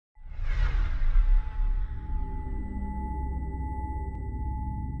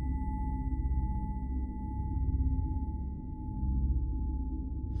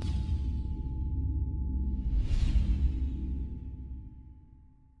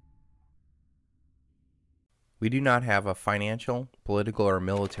We do not have a financial, political, or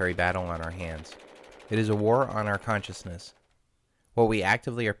military battle on our hands. It is a war on our consciousness, what we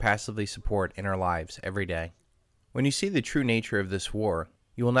actively or passively support in our lives every day. When you see the true nature of this war,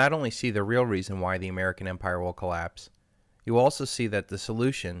 you will not only see the real reason why the American empire will collapse, you will also see that the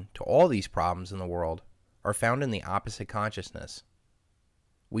solution to all these problems in the world are found in the opposite consciousness.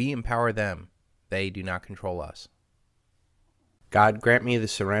 We empower them, they do not control us. God, grant me the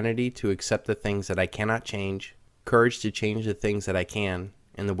serenity to accept the things that I cannot change, courage to change the things that I can,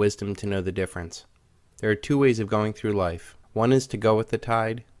 and the wisdom to know the difference. There are two ways of going through life. One is to go with the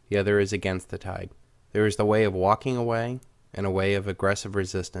tide, the other is against the tide. There is the way of walking away, and a way of aggressive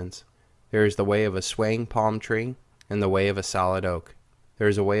resistance. There is the way of a swaying palm tree, and the way of a solid oak. There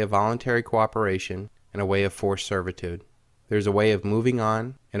is a way of voluntary cooperation, and a way of forced servitude. There is a way of moving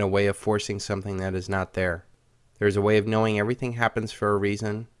on, and a way of forcing something that is not there. There is a way of knowing everything happens for a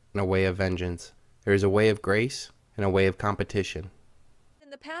reason, and a way of vengeance. There is a way of grace, and a way of competition.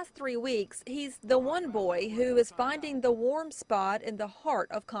 In the past 3 weeks, he's the one boy who is finding the warm spot in the heart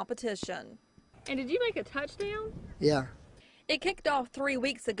of competition. And did you make a touchdown? Yeah. It kicked off 3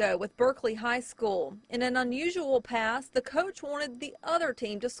 weeks ago with Berkeley High School. In an unusual pass, the coach wanted the other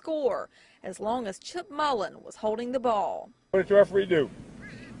team to score, as long as Chip Mullen was holding the ball. What did the referee do?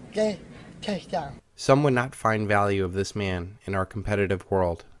 Okay, touchdown. Some would not find value of this man in our competitive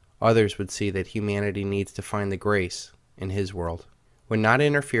world. Others would see that humanity needs to find the grace in his world. When not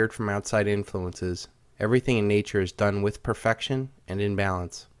interfered from outside influences, everything in nature is done with perfection and in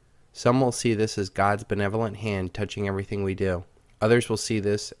balance. Some will see this as God's benevolent hand touching everything we do. Others will see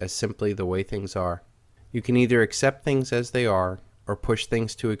this as simply the way things are. You can either accept things as they are or push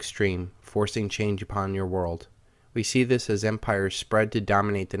things to extreme, forcing change upon your world. We see this as empires spread to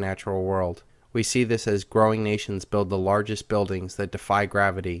dominate the natural world. We see this as growing nations build the largest buildings that defy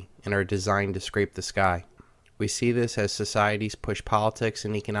gravity and are designed to scrape the sky. We see this as societies push politics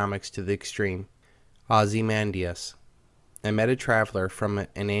and economics to the extreme. Ozymandias. I met a traveler from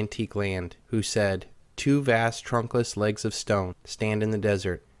an antique land who said, "Two vast trunkless legs of stone stand in the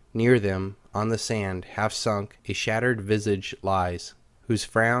desert. Near them, on the sand, half sunk, a shattered visage lies, whose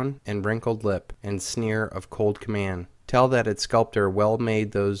frown and wrinkled lip and sneer of cold command tell that its sculptor well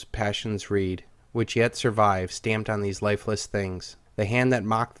made those passions read, which yet survive stamped on these lifeless things. The hand that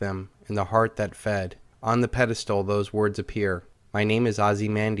mocked them, and the heart that fed. On the pedestal those words appear. My name is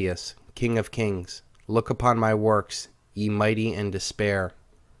Ozymandias, King of Kings. Look upon my works, ye mighty in despair.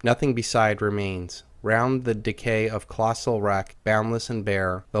 Nothing beside remains. Round the decay of colossal wreck, boundless and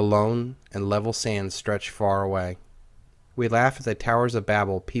bare, the lone and level sands stretch far away." We laugh at the towers of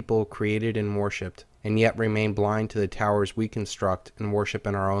Babel people created and worshipped, and yet remain blind to the towers we construct and worship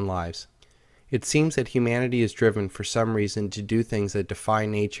in our own lives. It seems that humanity is driven for some reason to do things that defy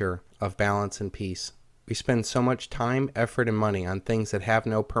nature of balance and peace. We spend so much time, effort, and money on things that have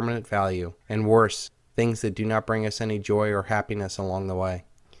no permanent value, and worse, things that do not bring us any joy or happiness along the way.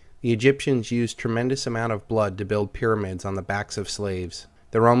 The Egyptians used tremendous amount of blood to build pyramids on the backs of slaves.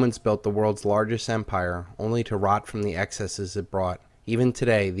 The Romans built the world's largest empire, only to rot from the excesses it brought. Even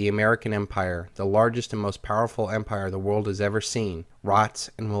today, the American empire, the largest and most powerful empire the world has ever seen,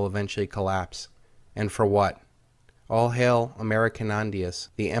 rots and will eventually collapse. And for what? All hail Americanandius,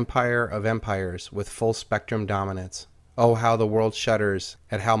 the empire of empires with full spectrum dominance. Oh, how the world shudders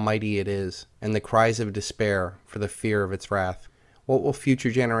at how mighty it is, and the cries of despair for the fear of its wrath. What will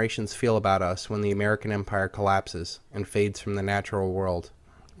future generations feel about us when the American empire collapses and fades from the natural world?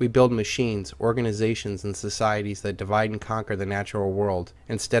 We build machines, organizations, and societies that divide and conquer the natural world,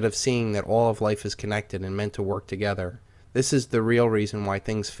 instead of seeing that all of life is connected and meant to work together. This is the real reason why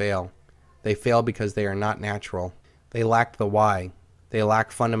things fail. They fail because they are not natural. They lack the why. They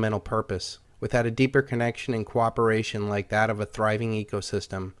lack fundamental purpose. Without a deeper connection and cooperation like that of a thriving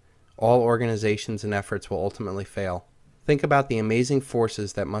ecosystem, all organizations and efforts will ultimately fail. Think about the amazing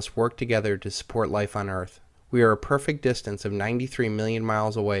forces that must work together to support life on Earth. We are a perfect distance of 93 million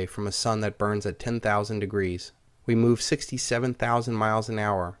miles away from a sun that burns at 10,000 degrees. We move 67,000 miles an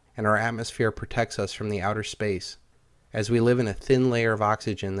hour, and our atmosphere protects us from the outer space, as we live in a thin layer of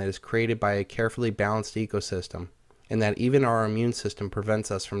oxygen that is created by a carefully balanced ecosystem, and that even our immune system prevents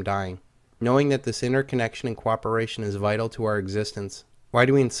us from dying. Knowing that this interconnection and cooperation is vital to our existence, why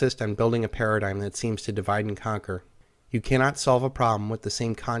do we insist on building a paradigm that seems to divide and conquer? You cannot solve a problem with the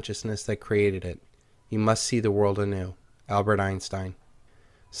same consciousness that created it. You must see the world anew. Albert Einstein.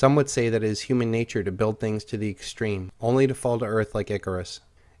 Some would say that it is human nature to build things to the extreme, only to fall to earth like Icarus.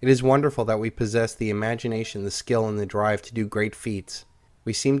 It is wonderful that we possess the imagination, the skill, and the drive to do great feats.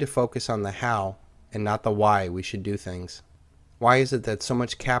 We seem to focus on the how and not the why we should do things. Why is it that so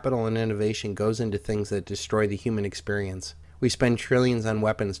much capital and innovation goes into things that destroy the human experience? We spend trillions on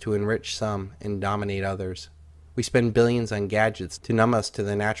weapons to enrich some and dominate others. We spend billions on gadgets to numb us to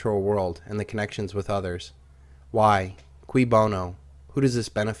the natural world and the connections with others. Why? Cui bono? Who does this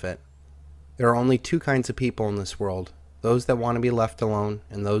benefit? There are only two kinds of people in this world, those that want to be left alone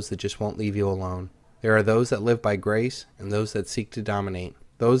and those that just won't leave you alone. There are those that live by grace and those that seek to dominate.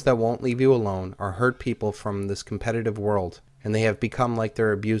 Those that won't leave you alone are hurt people from this competitive world, and they have become like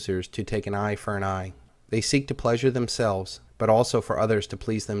their abusers to take an eye for an eye. They seek to pleasure themselves, but also for others to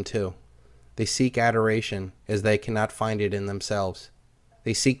please them too. They seek adoration as they cannot find it in themselves.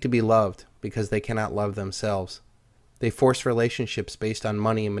 They seek to be loved because they cannot love themselves. They force relationships based on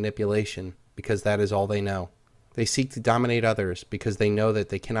money and manipulation because that is all they know. They seek to dominate others because they know that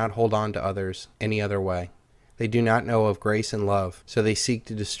they cannot hold on to others any other way. They do not know of grace and love, so they seek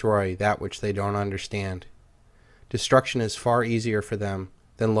to destroy that which they don't understand. Destruction is far easier for them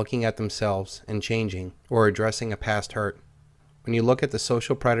than looking at themselves and changing or addressing a past hurt. When you look at the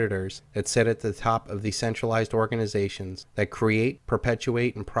social predators that sit at the top of the centralized organizations that create,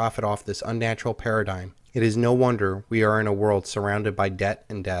 perpetuate, and profit off this unnatural paradigm, it is no wonder we are in a world surrounded by debt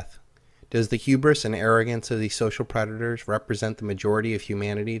and death. Does the hubris and arrogance of these social predators represent the majority of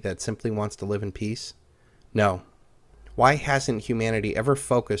humanity that simply wants to live in peace? No. Why hasn't humanity ever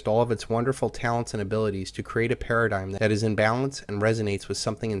focused all of its wonderful talents and abilities to create a paradigm that is in balance and resonates with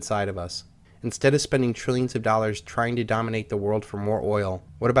something inside of us? Instead of spending trillions of dollars trying to dominate the world for more oil,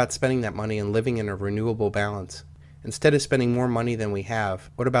 what about spending that money and living in a renewable balance? Instead of spending more money than we have,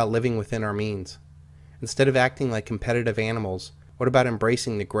 what about living within our means? Instead of acting like competitive animals, what about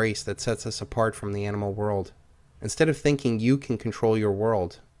embracing the grace that sets us apart from the animal world? Instead of thinking you can control your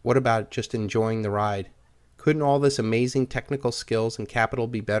world, what about just enjoying the ride? Couldn't all this amazing technical skills and capital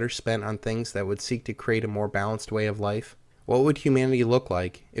be better spent on things that would seek to create a more balanced way of life? What would humanity look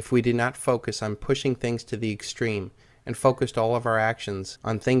like if we did not focus on pushing things to the extreme and focused all of our actions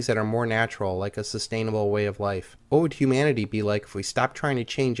on things that are more natural, like a sustainable way of life? What would humanity be like if we stopped trying to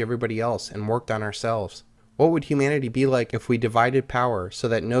change everybody else and worked on ourselves? What would humanity be like if we divided power so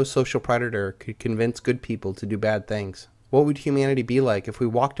that no social predator could convince good people to do bad things? What would humanity be like if we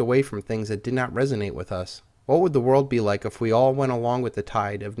walked away from things that did not resonate with us? What would the world be like if we all went along with the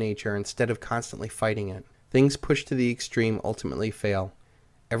tide of nature instead of constantly fighting it? Things pushed to the extreme ultimately fail.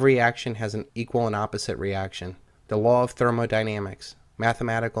 Every action has an equal and opposite reaction. The law of thermodynamics,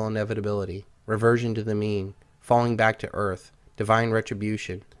 mathematical inevitability, reversion to the mean, falling back to earth, divine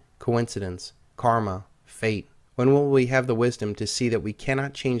retribution, coincidence, karma, fate. When will we have the wisdom to see that we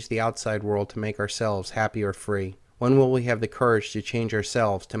cannot change the outside world to make ourselves happy or free? When will we have the courage to change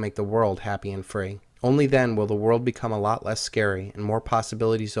ourselves to make the world happy and free? Only then will the world become a lot less scary and more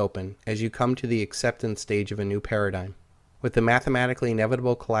possibilities open as you come to the acceptance stage of a new paradigm. With the mathematically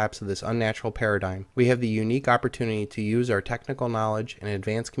inevitable collapse of this unnatural paradigm, we have the unique opportunity to use our technical knowledge and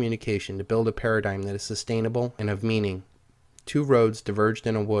advanced communication to build a paradigm that is sustainable and of meaning. Two roads diverged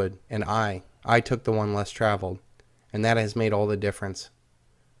in a wood, and I took the one less traveled, and that has made all the difference.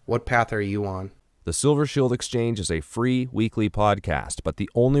 What path are you on? The Silver Shield Exchange is a free weekly podcast, but the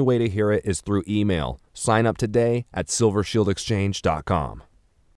only way to hear it is through email. Sign up today at silvershieldexchange.com.